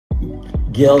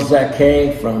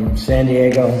Zachay from San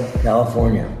Diego,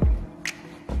 California.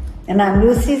 And I'm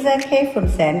Lucie Zachay from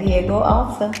San Diego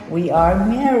also. We are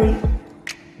married.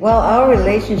 Well, our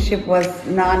relationship was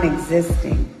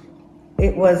non-existing.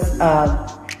 It was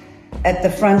at the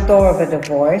front door of a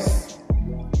divorce,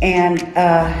 and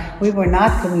we were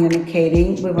not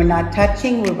communicating, we were not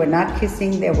touching, we were not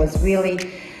kissing. There was really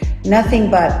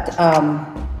nothing but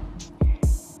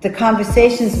the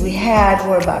conversations we had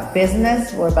were about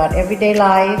business, were about everyday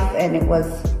life, and it was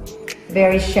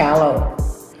very shallow.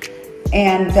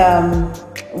 And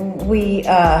we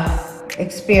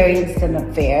experienced an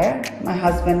affair. My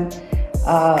husband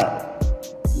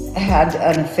had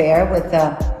an affair with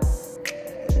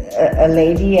a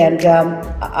lady, and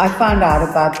I found out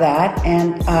about that,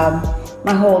 and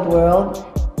my whole world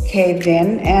caved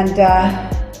in, and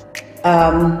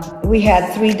we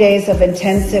had 3 days of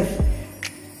intensive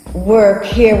work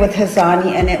here with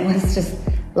Hazani, and it was just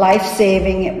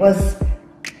life-saving. It was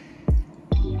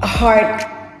heart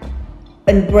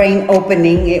and brain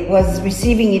opening. It was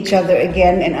receiving each other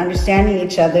again and understanding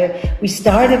each other. We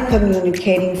started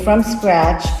communicating from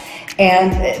scratch,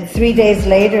 and 3 days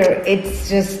later, it's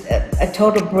just a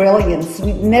total brilliance.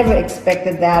 We never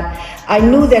expected that. I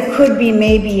knew there could be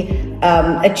maybe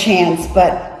a chance,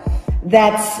 but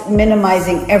that's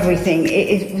minimizing everything.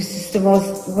 It was just the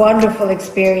most wonderful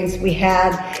experience we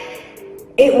had.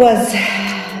 It was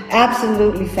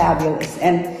absolutely fabulous,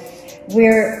 and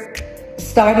we're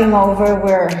starting over.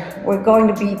 We're going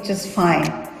to be just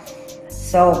fine.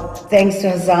 So thanks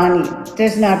to Hazani,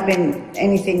 there's not been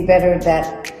anything better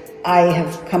that I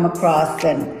have come across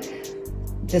than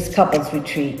this couples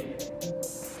retreat.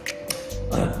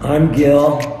 I'm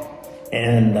Gil,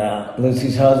 and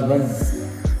Lucie's husband.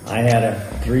 I had a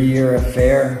 3-year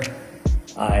affair.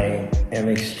 I am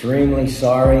extremely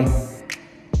sorry.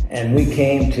 And we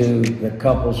came to the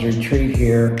couples retreat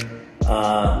here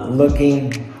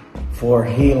looking for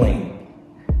healing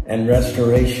and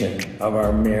restoration of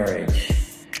our marriage.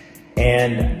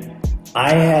 And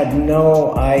I had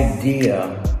no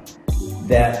idea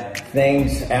that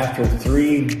things after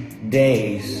 3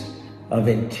 days of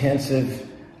intensive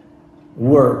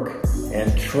work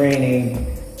and training,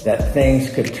 that things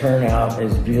could turn out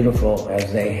as beautiful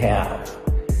as they have.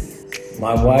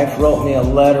 My wife wrote me a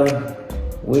letter.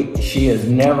 She has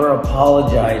never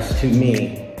apologized to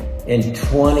me in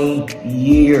 20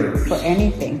 years. For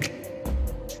anything.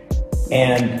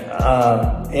 And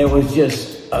it was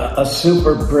just a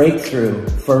super breakthrough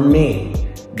for me.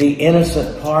 The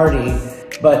innocent party,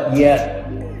 but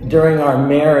yet during our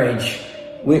marriage,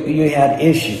 you had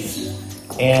issues.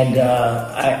 And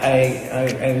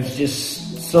I was just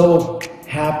so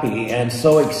happy and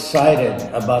so excited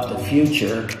about the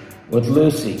future with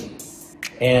Lucie.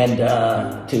 And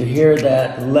to hear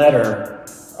that letter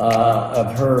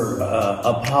of her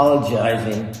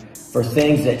apologizing for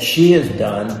things that she has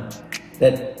done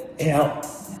that helped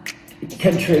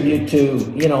contribute to,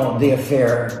 the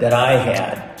affair that I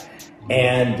had.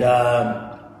 And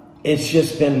it's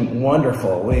just been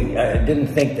wonderful. I didn't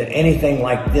think that anything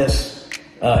like this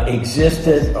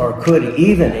existed or could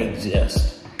even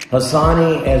exist.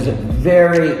 Hazani is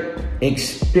very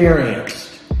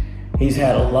experienced. He's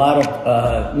had a lot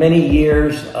of, many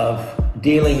years of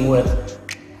dealing with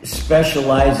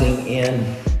specializing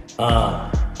in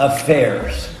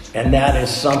affairs. And that is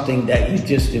something that you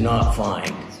just do not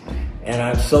find. And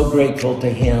I'm so grateful to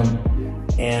him,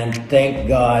 and thank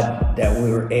God that we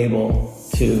were able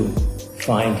to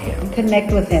find him.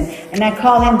 Connect with him. And I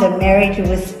call him the marriage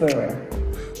whisperer.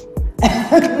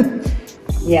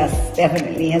 Yes,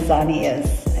 definitely Hazani is.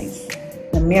 He's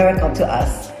a miracle to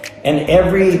us. And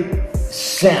every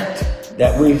cent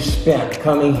that we've spent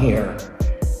coming here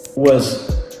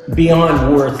was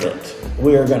beyond worth it.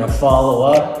 We are going to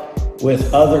follow up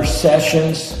with other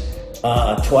sessions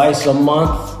twice a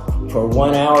month for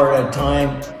 1 hour at a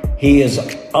time. He is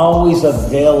always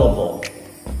available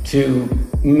to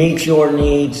meet your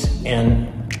needs,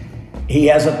 and he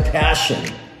has a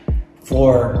passion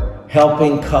for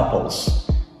helping couples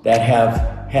that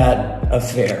have had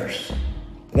affairs.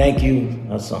 Thank you,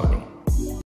 Hazani.